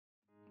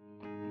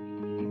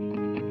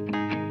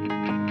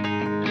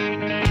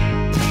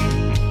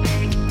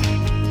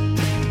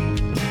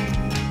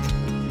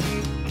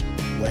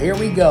here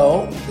we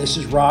go. This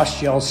is Ross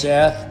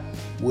Jelseth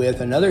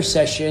with another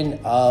session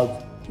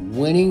of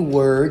Winning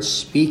Words,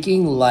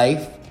 Speaking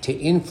Life to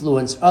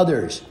Influence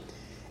Others.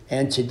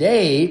 And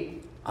today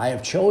I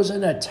have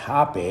chosen a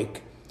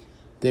topic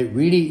that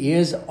really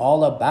is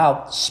all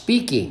about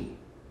speaking.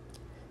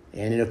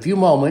 And in a few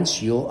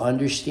moments, you'll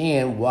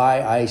understand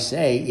why I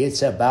say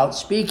it's about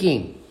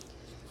speaking.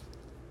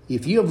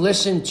 If you have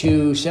listened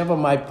to several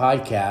of my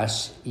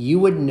podcasts, you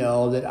would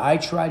know that I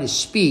try to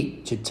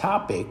speak to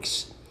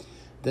topics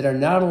that are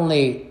not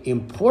only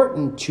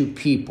important to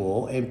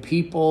people and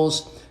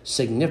people's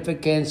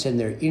significance and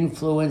their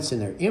influence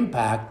and their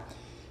impact,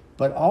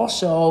 but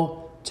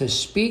also to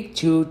speak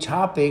to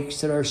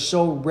topics that are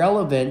so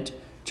relevant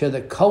to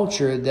the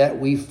culture that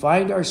we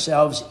find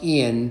ourselves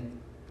in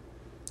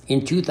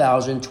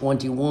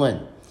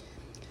 2021.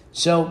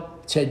 So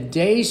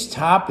today's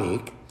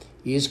topic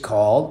is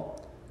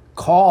called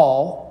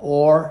call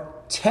or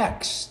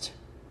text.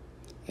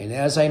 And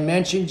as I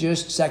mentioned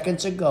just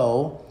seconds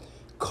ago,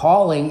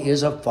 calling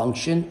is a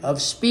function of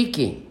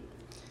speaking.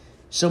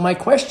 So my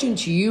question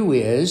to you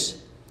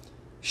is,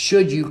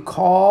 should you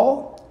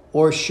call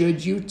or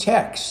should you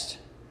text?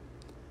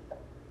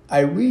 I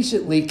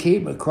recently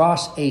came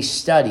across a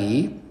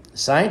study,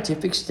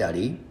 scientific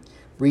study,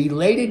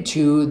 related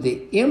to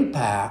the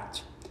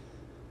impact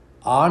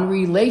on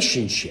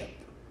relationship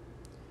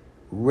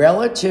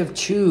relative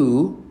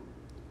to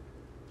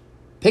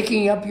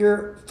picking up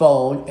your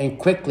phone and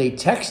quickly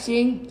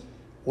texting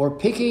or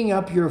picking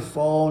up your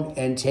phone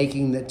and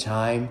taking the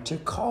time to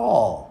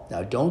call.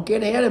 Now, don't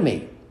get ahead of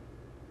me.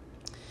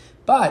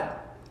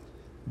 But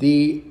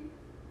the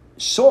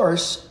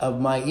source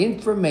of my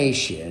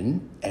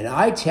information, and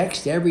I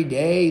text every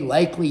day,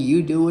 likely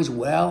you do as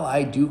well.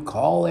 I do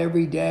call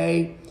every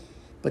day.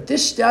 But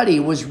this study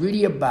was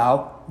really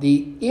about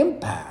the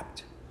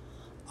impact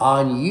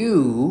on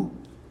you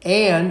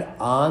and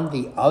on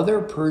the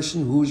other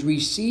person who's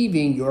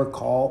receiving your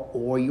call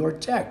or your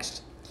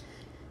text.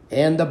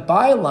 And the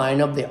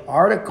byline of the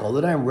article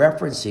that I'm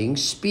referencing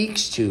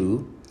speaks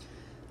to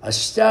a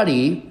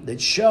study that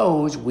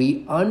shows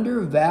we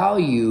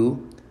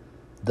undervalue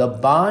the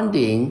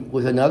bonding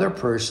with another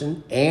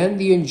person and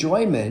the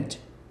enjoyment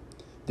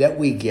that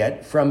we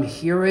get from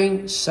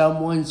hearing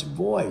someone's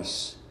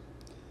voice.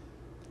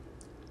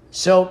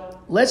 So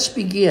let's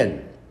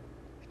begin.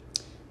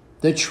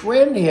 The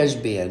trend has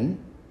been,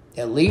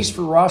 at least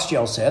for Ross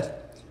Jelseth,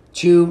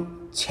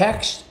 to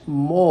text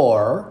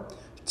more,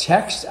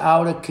 text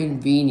out of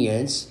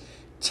convenience,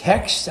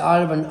 text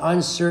out of an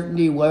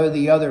uncertainty whether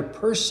the other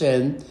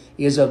person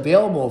is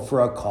available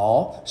for a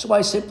call. So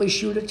I simply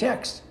shoot a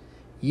text.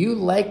 You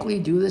likely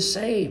do the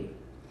same.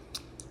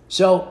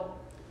 So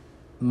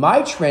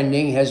my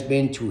trending has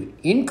been to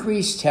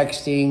increase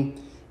texting,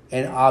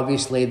 and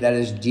obviously that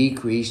has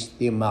decreased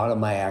the amount of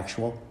my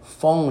actual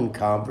phone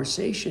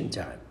conversation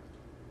time.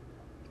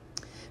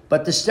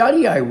 But the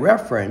study I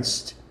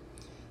referenced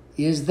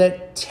is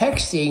that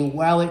texting,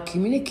 while it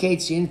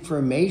communicates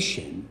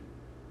information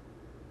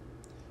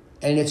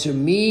and it's a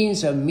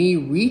means of me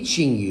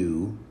reaching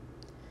you,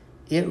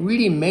 it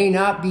really may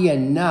not be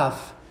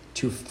enough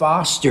to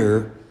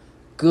foster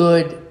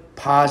good,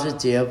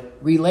 positive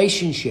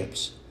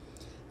relationships.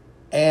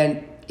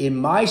 And in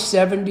my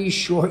 70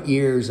 short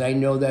years, I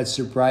know that's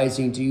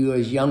surprising to you,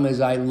 as young as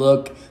I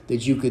look,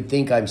 that you could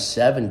think I'm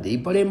 70,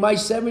 but in my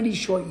 70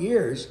 short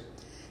years,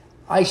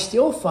 I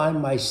still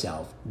find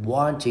myself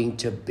wanting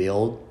to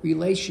build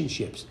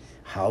relationships.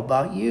 How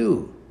about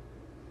you?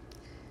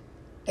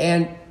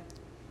 And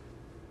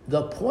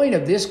the point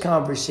of this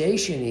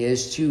conversation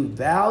is to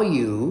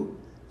value,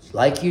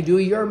 like you do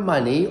your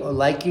money or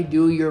like you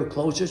do your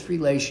closest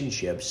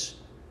relationships.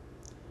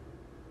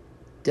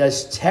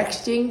 Does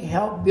texting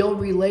help build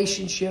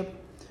relationship,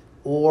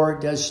 or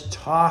does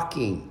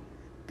talking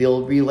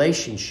build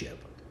relationship?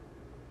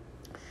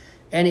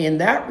 And in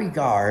that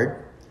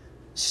regard,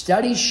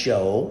 studies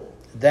show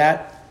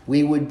that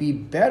we would be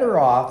better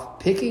off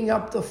picking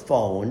up the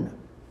phone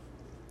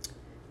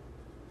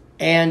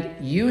and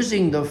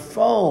using the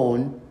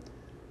phone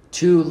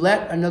to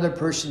let another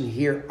person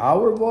hear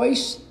our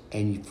voice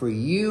and for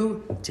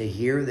you to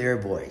hear their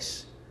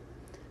voice.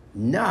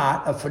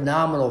 Not a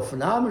phenomenal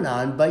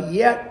phenomenon, but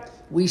yet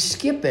we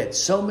skip it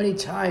so many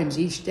times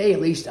each day,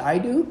 at least I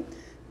do,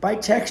 by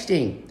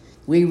texting.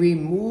 We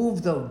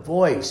remove the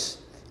voice.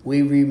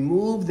 We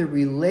remove the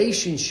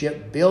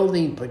relationship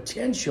building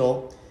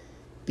potential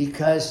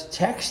because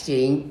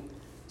texting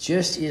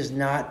just is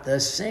not the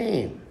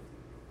same.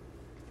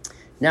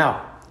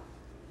 Now,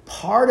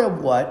 part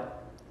of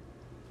what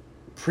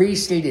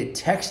preceded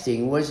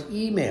texting was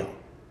email.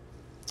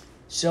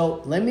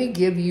 So let me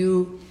give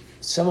you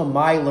some of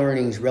my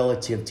learnings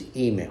relative to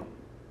email.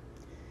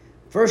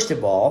 First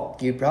of all,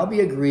 you probably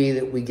agree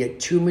that we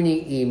get too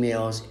many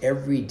emails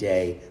every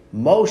day,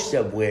 most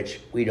of which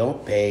we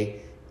don't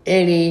pay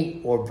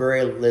any or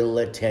very little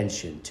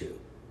attention to.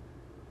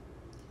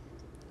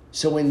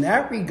 So in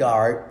that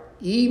regard,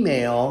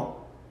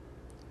 email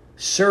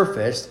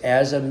surfaced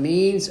as a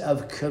means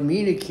of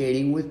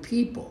communicating with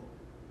people.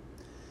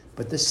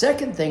 But the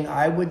second thing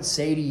I would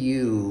say to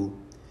you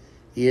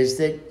is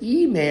that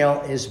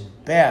email is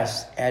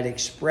best at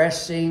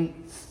expressing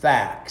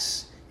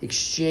facts,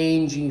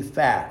 exchanging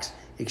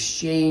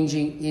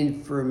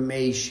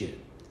information.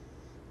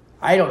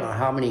 I don't know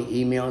how many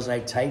emails I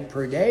type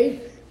per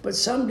day, but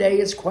some day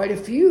it's quite a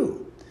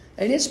few.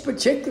 And it's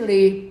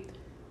particularly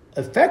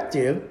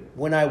effective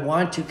when I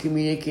want to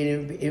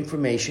communicate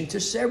information to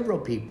several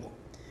people.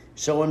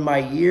 So in my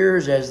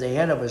years as the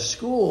head of a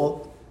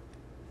school,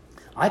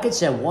 I could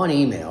send one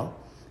email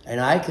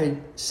and I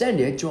could send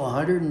it to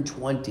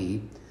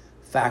 120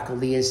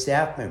 faculty and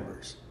staff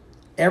members.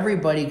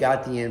 Everybody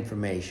got the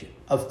information.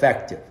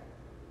 Effective.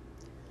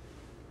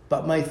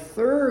 But my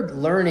third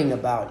learning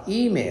about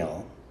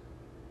email,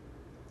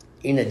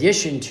 in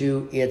addition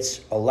to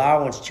its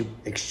allowance to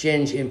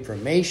exchange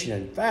information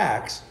and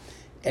facts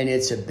and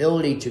its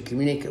ability to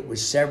communicate with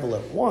several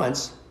at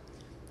once,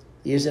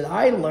 is that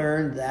I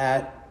learned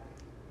that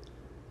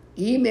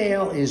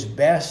email is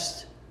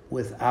best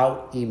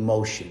without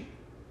emotion.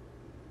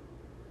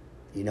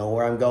 You know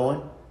where I'm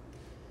going?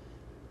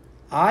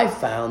 I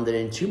found that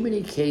in too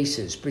many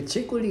cases,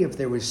 particularly if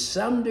there was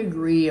some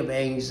degree of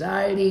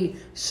anxiety,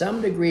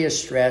 some degree of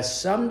stress,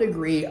 some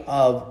degree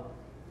of,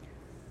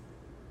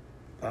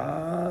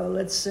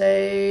 let's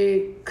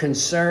say,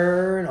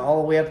 concern,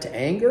 all the way up to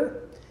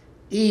anger,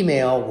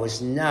 email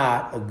was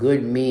not a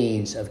good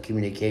means of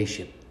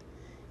communication.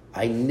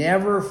 I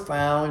never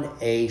found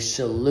a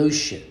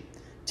solution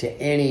to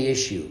any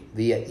issue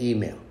via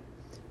email,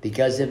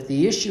 because if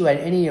the issue had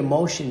any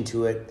emotion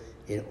to it,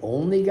 it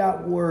only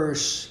got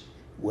worse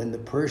when the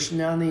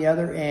person on the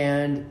other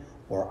end,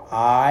 or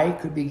I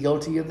could be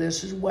guilty of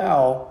this as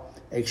well,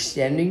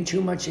 extending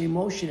too much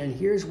emotion. And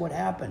here's what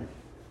happened.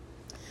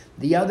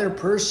 The other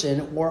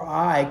person or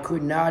I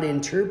could not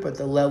interpret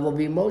the level of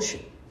emotion.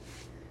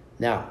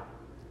 Now,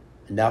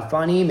 enough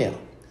on email.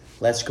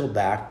 Let's go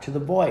back to the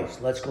voice.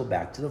 Let's go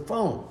back to the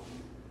phone.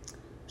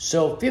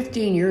 So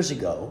 15 years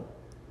ago,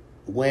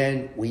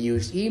 when we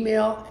used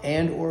email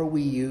and or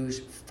we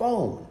used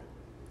phone,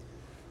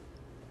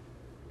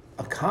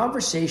 a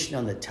conversation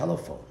on the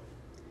telephone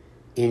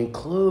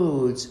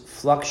includes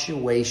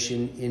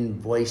fluctuation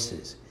in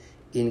voices,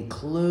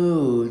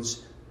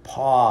 includes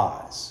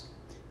pause,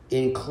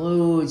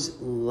 includes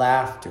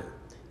laughter,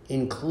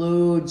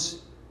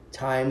 includes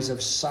times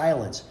of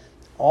silence,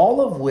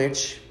 all of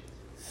which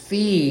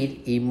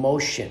feed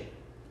emotion.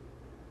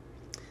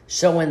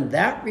 So in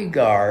that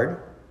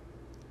regard,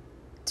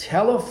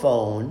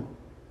 telephone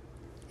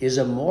is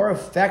a more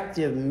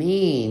effective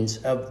means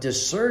of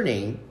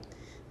discerning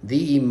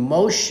the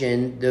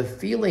emotion, the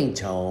feeling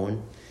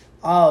tone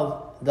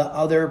of the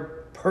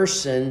other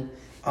person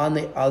on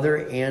the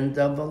other end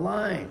of the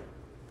line.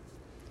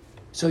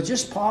 So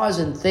just pause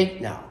and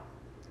think now,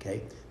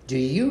 okay? Do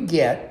you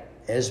get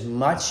as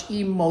much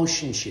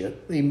emotion?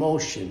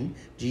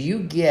 Do you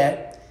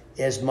get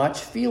as much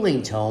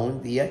feeling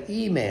tone via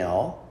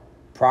email,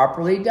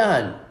 properly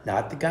done,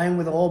 not the kind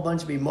with a whole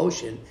bunch of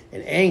emotion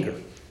and anger?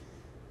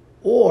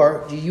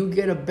 Or do you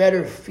get a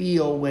better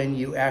feel when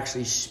you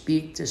actually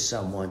speak to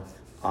someone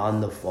on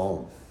the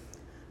phone?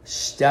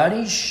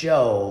 Studies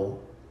show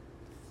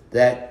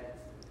that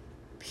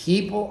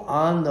people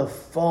on the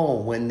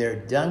phone, when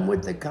they're done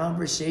with the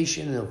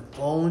conversation and the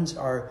phones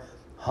are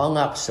hung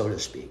up, so to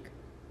speak,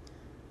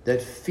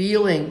 that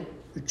feeling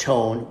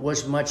tone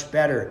was much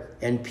better,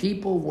 and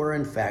people were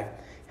in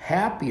fact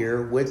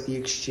happier with the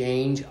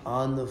exchange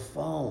on the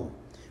phone.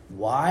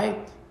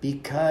 Why?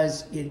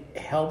 Because it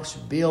helps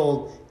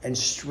build and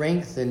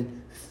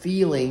strengthen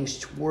feelings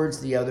towards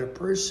the other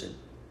person.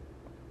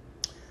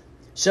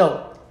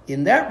 So,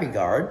 in that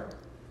regard,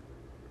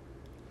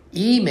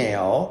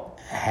 email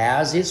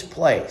has its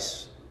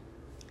place.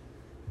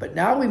 But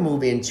now we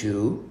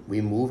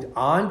moved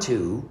on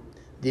to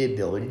the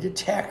ability to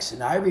text.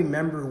 And I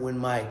remember when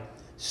my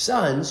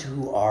sons,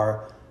 who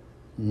are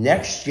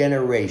next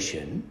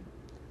generation,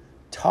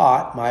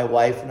 taught my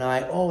wife and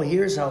I, oh,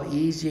 here's how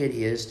easy it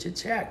is to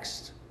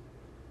text.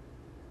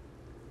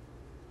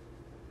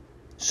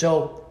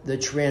 So the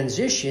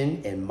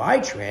transition in my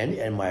trend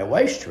and my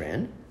wife's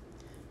trend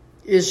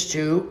is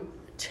to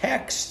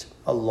text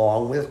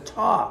along with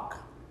talk.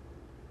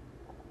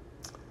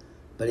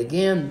 But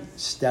again,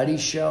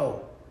 studies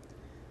show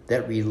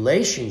that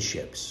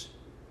relationships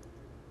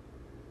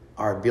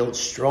are built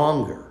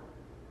stronger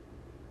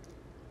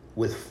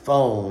with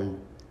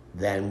phone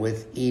than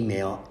with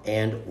email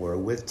and or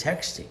with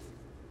texting.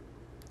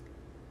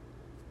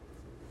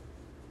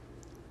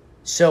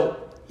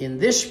 So in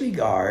this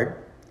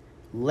regard,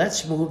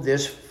 let's move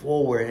this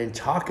forward and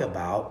talk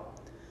about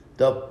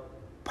the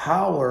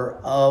power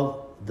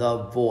of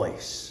the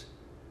voice.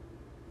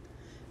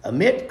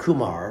 Amit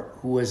Kumar,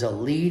 who is a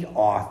lead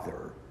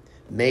author,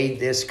 made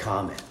this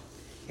comment,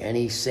 and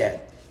he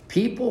said,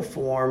 people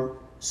form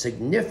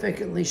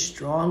significantly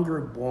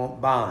stronger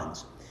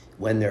bonds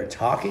when they're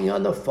talking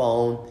on the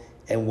phone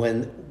and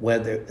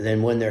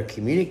when they're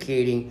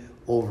communicating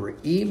over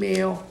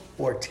email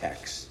or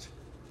text.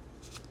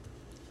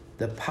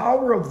 The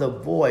power of the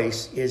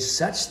voice is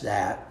such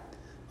that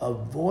A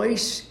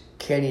voice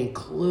can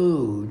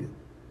include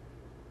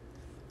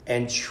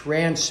and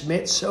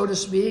transmit, so to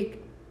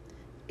speak,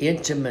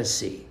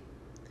 intimacy.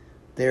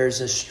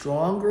 There's a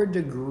stronger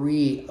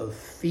degree of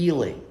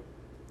feeling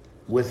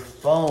with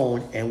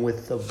phone and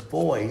with the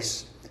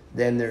voice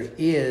than there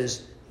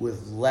is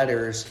with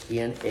letters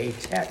in a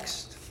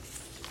text.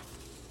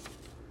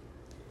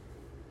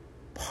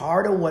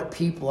 Part of what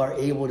people are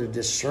able to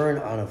discern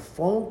on a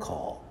phone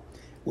call,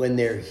 when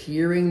they're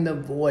hearing the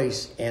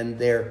voice and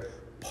they're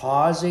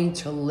pausing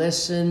to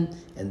listen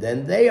and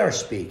then they are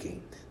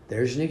speaking,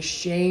 there's an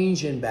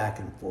exchange and back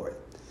and forth.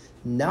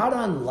 Not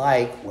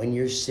unlike when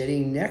you're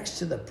sitting next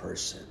to the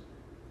person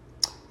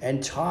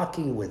and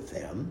talking with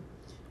them,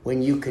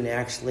 when you can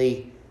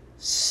actually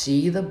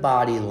see the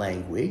body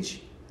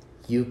language,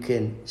 you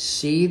can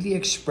see the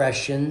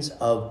expressions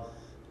of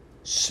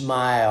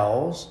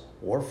smiles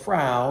or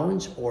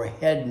frowns or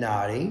head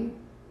nodding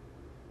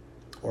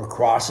or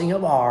crossing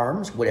of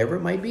arms, whatever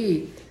it might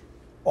be.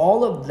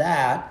 All of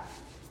that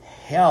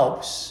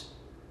helps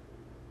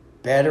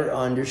better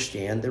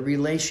understand the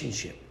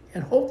relationship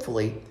and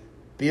hopefully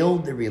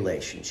build the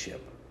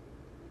relationship.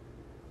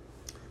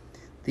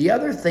 The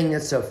other thing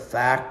that's a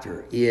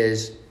factor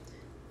is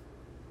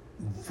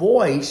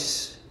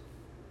voice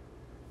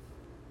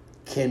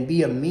can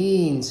be a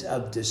means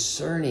of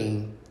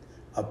discerning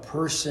a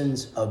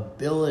person's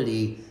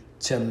ability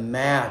to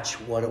match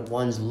what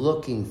one's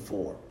looking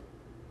for.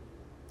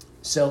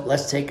 So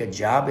let's take a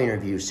job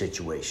interview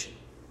situation.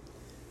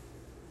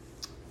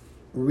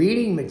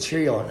 Reading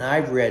material, and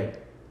I've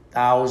read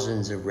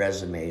thousands of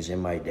resumes in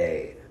my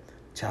day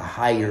to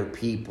hire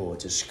people,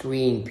 to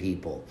screen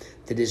people,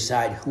 to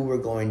decide who we're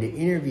going to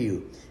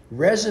interview.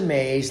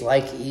 Resumes,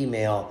 like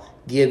email,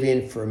 give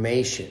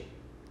information.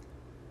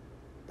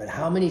 But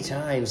how many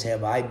times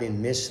have I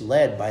been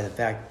misled by the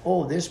fact,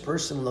 oh, this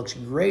person looks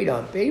great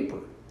on paper,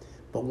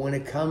 but when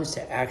it comes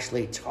to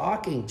actually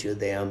talking to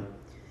them,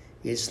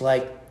 it's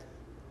like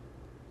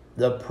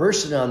the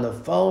person on the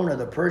phone or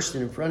the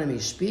person in front of me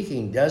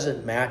speaking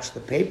doesn't match the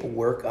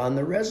paperwork on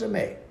the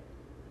resume.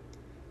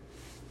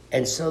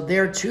 And so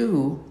there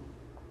too,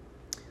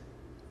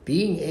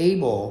 being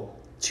able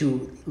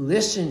to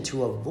listen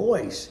to a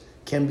voice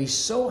can be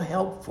so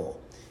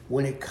helpful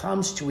when it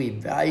comes to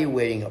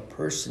evaluating a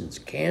person's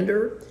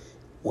candor,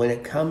 when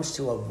it comes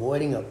to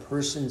avoiding a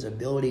person's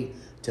ability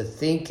to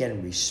think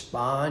and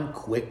respond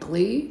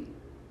quickly.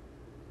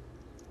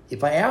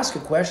 If I ask a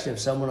question of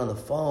someone on the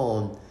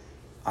phone,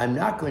 I'm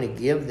not going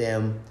to give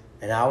them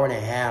an hour and a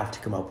half to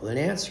come up with an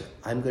answer.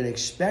 I'm going to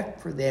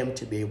expect for them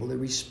to be able to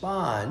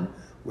respond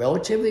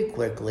relatively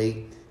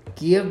quickly,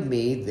 give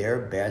me their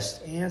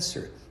best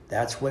answer.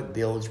 That's what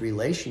builds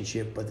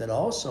relationship, but that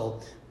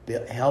also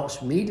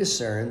helps me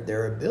discern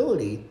their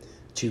ability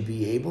to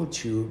be able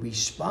to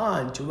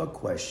respond to a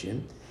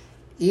question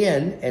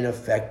in an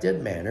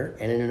effective manner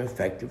and in an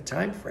effective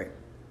time frame.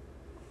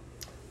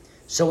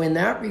 So in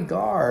that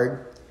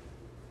regard,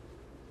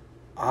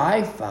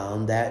 I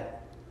found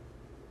that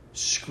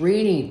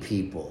screening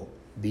people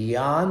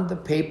beyond the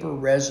paper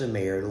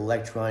resume or the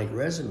electronic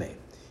resume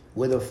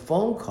with a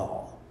phone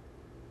call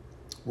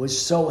was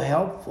so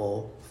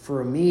helpful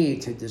for me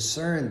to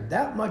discern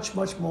that much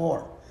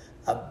more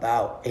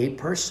about a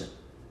person.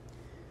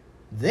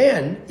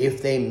 Then,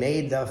 if they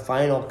made the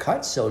final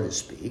cut, so to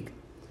speak,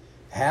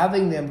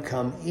 having them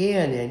come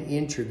in and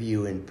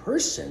interview in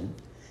person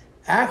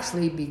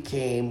actually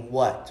became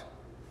what?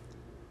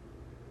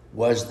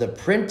 Was the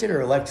printed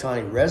or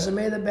electronic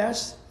resume the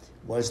best?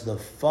 Was the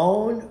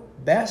phone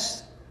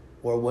best?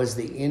 Or was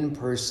the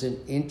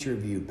in-person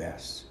interview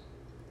best?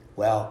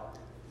 Well,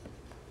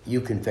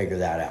 you can figure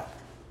that out.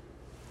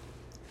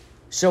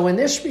 So in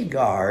this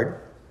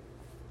regard,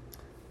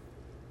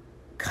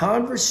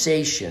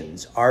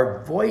 conversations,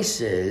 our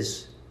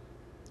voices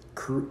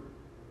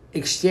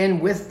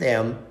extend with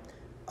them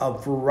a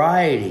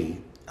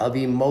variety of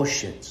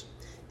emotions.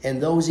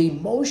 And those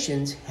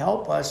emotions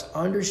help us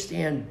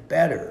understand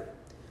better.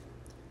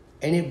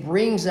 And it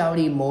brings out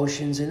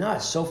emotions in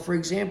us. So for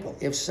example,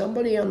 if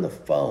somebody on the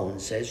phone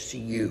says to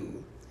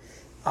you,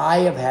 I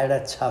have had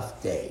a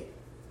tough day,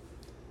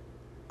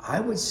 I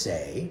would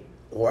say,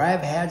 or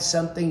I've had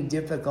something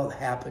difficult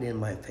happen in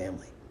my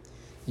family,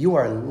 you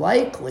are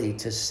likely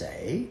to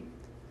say,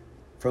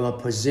 from a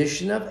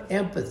position of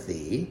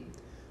empathy,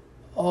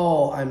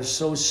 oh, I'm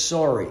so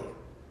sorry.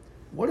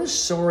 What does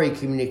sorry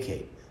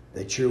communicate?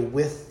 That you're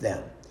with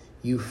them.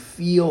 You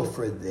feel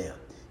for them.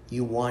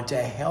 You want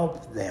to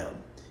help them.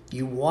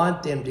 You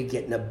want them to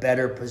get in a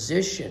better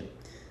position.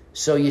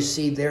 So you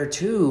see there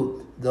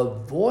too, the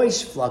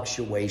voice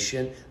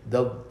fluctuation,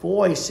 the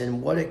voice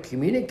and what it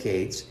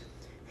communicates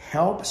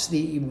helps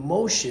the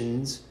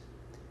emotions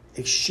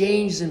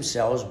exchange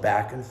themselves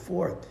back and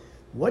forth.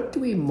 What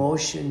do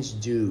emotions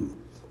do?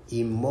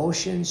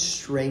 Emotions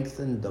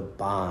strengthen the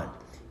bond.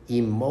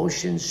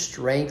 Emotions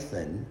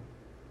strengthen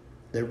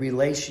the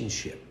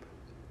relationship.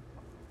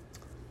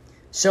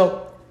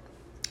 So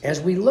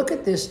as we look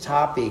at this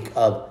topic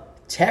of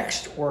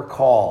text or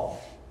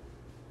call,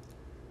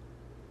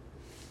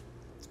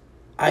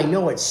 I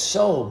know it's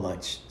so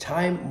much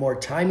more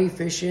time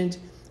efficient.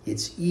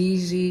 It's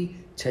easy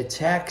to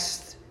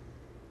text.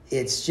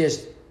 It's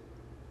just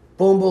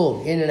boom,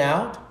 boom, in and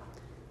out.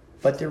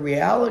 But the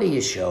reality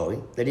is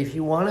showing that if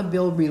you want to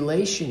build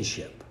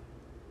relationship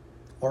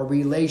or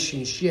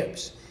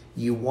relationships,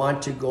 you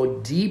want to go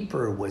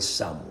deeper with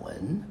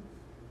someone,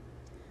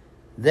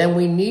 then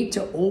we need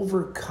to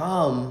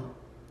overcome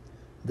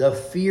the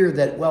fear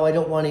that, well, I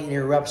don't want to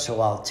interrupt,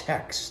 so I'll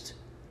text.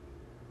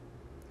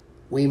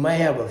 We might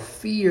have a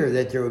fear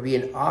that there would be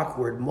an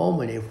awkward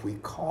moment if we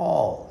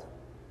called.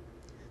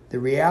 The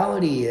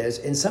reality is,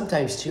 and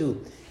sometimes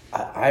too,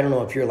 I don't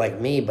know if you're like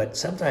me, but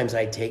sometimes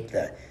I take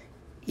the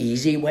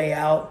easy way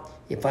out.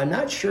 If I'm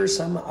not sure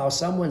how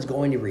someone's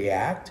going to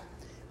react,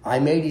 I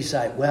may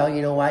decide,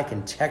 well, I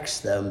can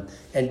text them,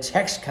 and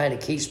text kind of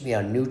keeps me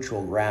on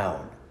neutral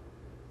ground.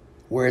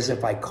 Whereas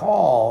if I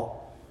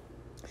call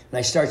and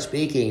I start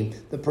speaking,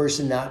 the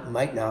person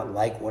might not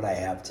like what I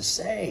have to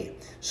say.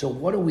 So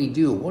what do we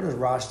do? What does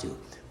Ross do?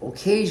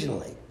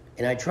 Occasionally,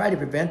 and I try to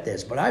prevent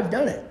this, but I've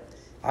done it.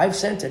 I've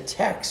sent a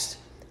text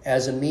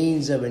as a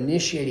means of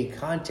initiating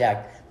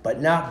contact,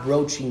 but not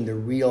broaching the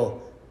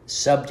real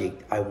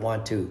subject I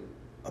want to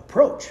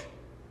approach.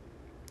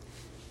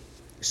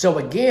 So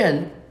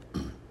again,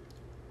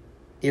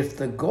 if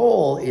the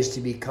goal is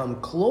to become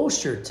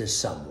closer to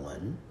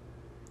someone,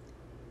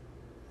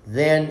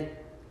 then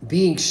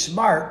being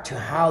smart to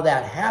how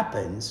that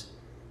happens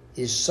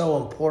is so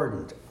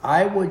important.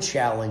 I would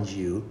challenge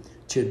you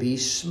to be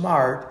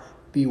smart,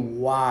 be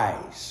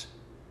wise,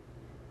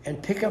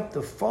 and pick up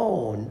the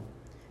phone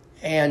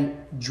and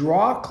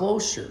draw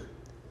closer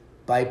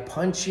by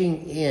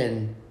punching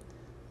in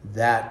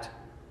that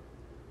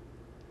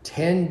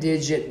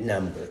 10-digit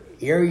number,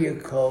 area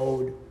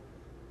code,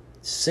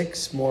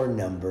 7 more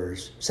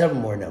numbers,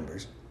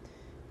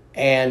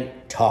 and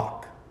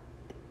talk.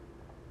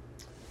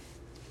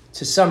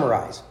 To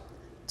summarize,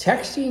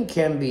 texting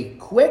can be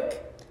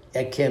quick,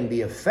 it can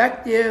be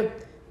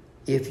effective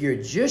if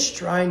you're just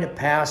trying to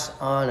pass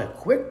on a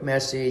quick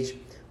message,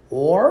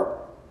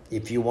 or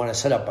if you want to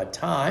set up a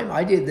time.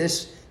 I did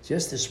this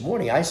just this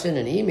morning. I sent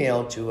an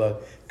email to a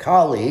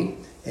colleague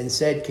and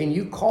said, can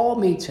you call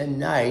me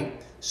tonight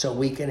so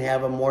we can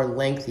have a more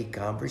lengthy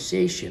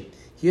conversation?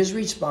 His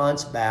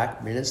response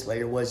back minutes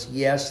later was,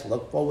 yes,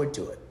 look forward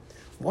to it.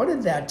 What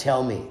did that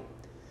tell me?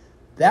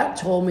 That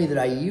told me that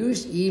I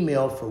used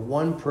email for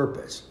one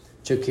purpose,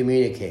 to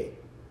communicate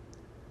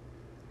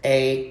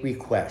a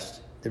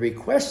request. The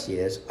request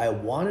is I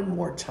wanted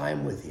more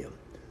time with you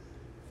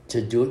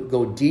to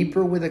go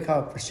deeper with the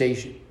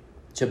conversation,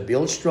 to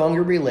build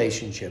stronger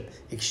relationship,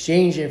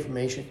 exchange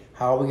information.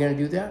 How are we going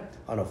to do that?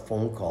 On a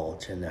phone call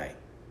tonight.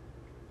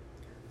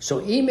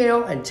 So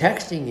email and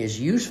texting is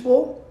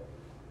useful,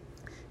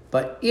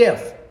 but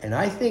and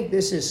I think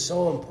this is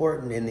so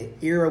important in the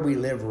era we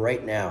live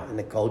right now in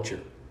the culture,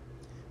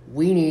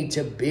 we need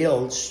to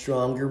build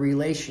stronger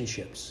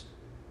relationships.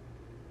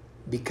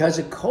 Because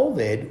of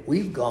COVID,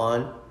 we've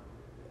gone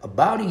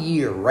about a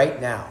year right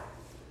now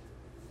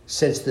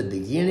since the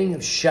beginning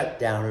of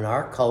shutdown in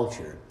our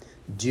culture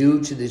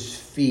due to this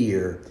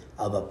fear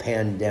of a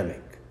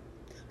pandemic.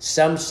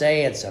 Some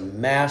say it's a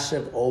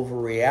massive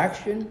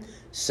overreaction.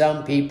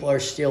 Some people are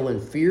still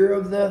in fear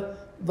of the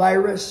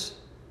virus,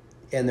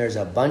 and there's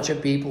a bunch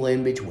of people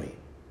in between.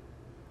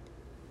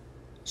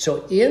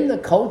 So in the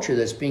culture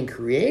that's being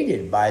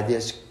created by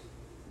this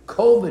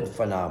COVID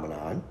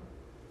phenomenon,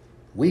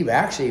 we've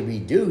actually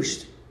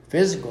reduced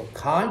physical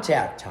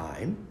contact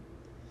time.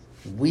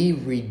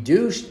 We've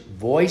reduced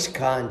voice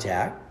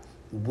contact.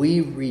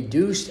 We've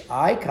reduced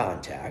eye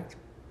contact.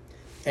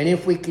 And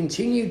if we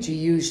continue to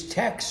use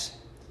text,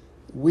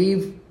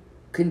 we've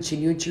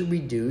continued to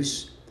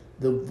reduce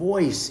the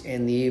voice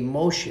and the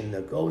emotion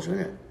that goes in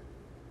it.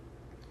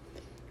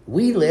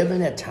 We live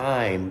in a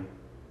time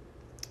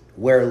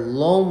where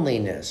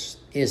loneliness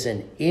is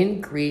an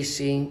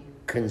increasing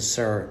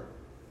concern.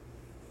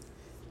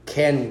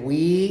 Can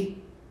we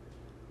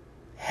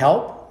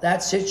help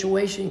that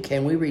situation?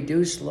 Can we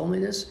reduce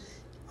loneliness?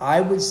 I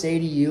would say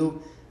to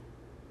you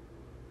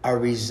a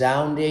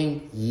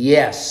resounding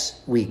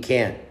yes, we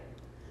can.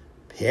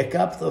 Pick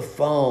up the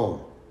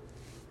phone.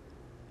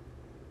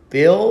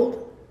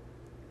 Build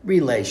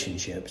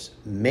relationships.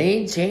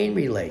 Maintain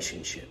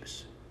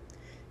relationships.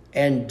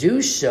 And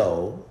do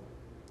so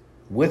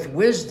with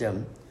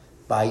wisdom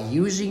by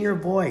using your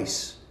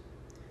voice,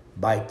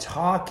 by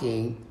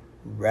talking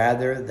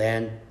rather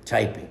than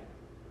typing.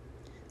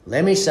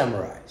 Let me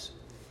summarize.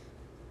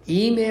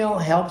 Email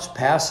helps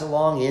pass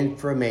along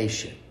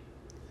information.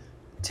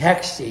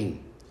 Texting,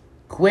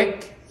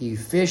 quick,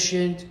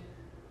 efficient,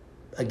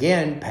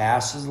 again,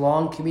 passes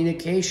along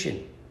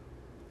communication.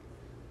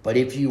 But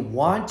if you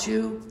want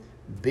to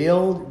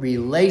build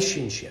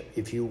relationship,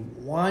 if you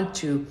want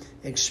to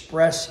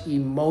express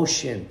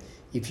emotion,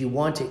 if you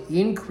want to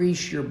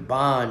increase your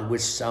bond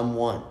with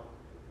someone,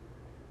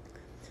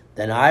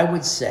 then I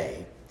would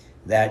say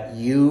that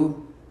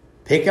you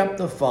pick up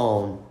the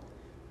phone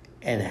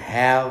and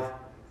have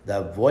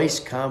the voice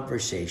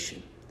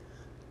conversation.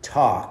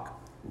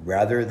 Talk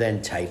rather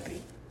than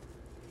typing.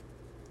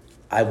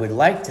 I would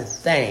like to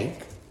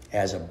thank,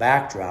 as a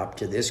backdrop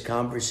to this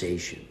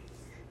conversation,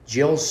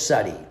 Jill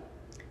Suttie,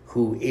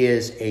 who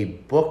is a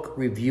book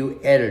review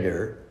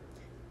editor,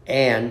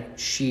 and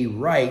she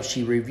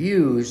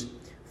reviews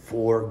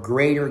for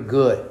Greater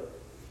Good.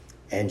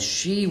 And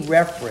she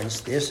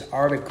referenced this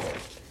article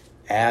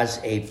as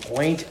a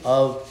point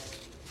of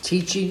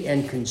teaching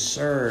and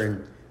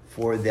concern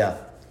for the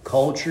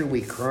culture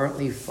we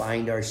currently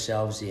find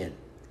ourselves in.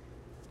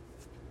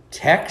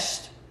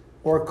 Text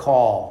or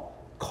call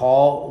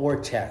or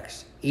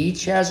text.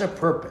 Each has a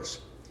purpose.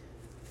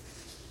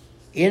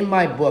 In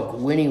my book,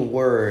 Winning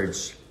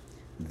Words,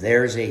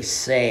 there's a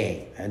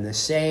saying, and the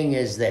saying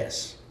is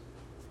this: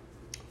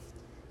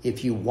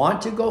 if you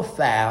want to go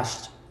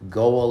fast,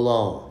 go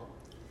alone.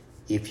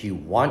 If you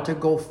want to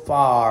go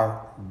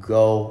far,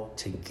 go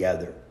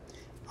together.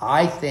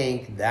 I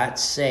think that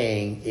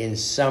saying, in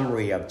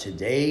summary of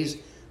today's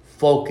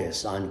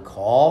focus on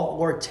call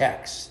or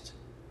text,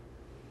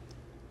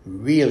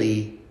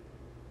 really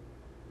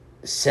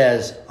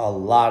says a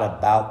lot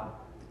about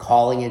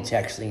calling and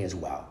texting as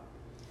well.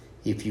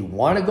 If you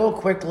want to go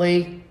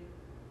quickly,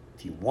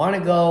 if you want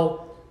to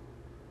go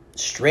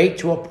straight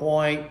to a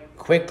point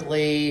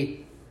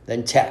quickly,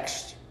 then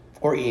text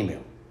or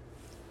email.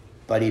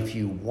 But if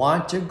you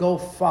want to go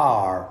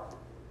far,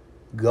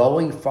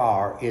 going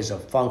far is a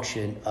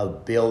function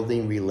of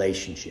building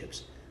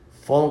relationships.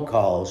 Phone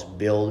calls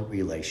build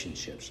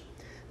relationships.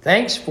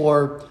 Thanks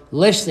for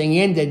listening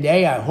in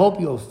today. I hope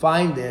you'll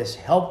find this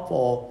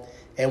helpful.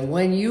 And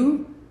when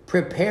you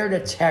prepare to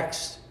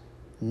text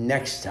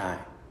next time,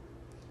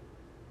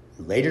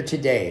 later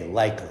today,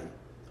 likely,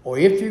 or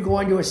if you're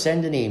going to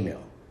send an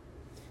email,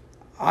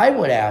 I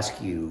would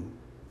ask you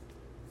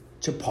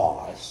to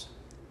pause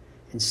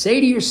and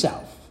say to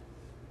yourself,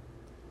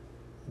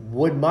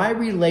 would my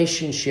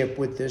relationship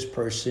with this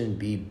person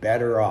be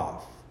better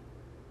off?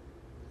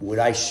 Would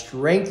I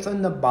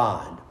strengthen the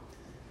bond?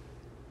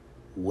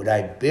 Would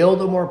I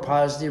build a more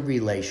positive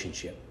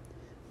relationship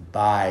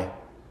by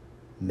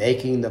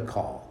making the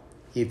call?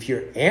 If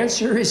your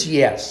answer is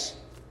yes,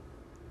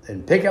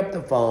 then pick up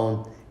the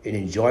phone and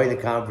enjoy the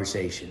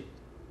conversation.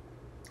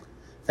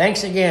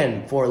 Thanks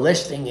again for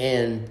listening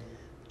in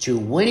to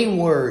Winning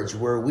Words,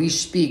 where we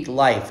speak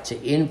life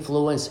to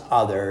influence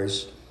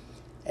others.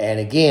 And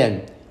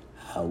again,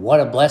 what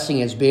a blessing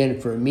it's been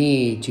for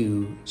me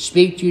to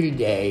speak to you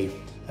today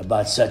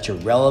about such a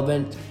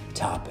relevant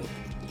topic.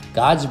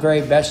 God's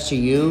very best to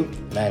you,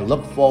 and I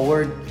look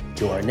forward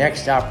to our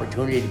next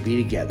opportunity to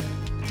be together.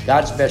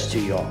 God's best to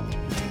you all.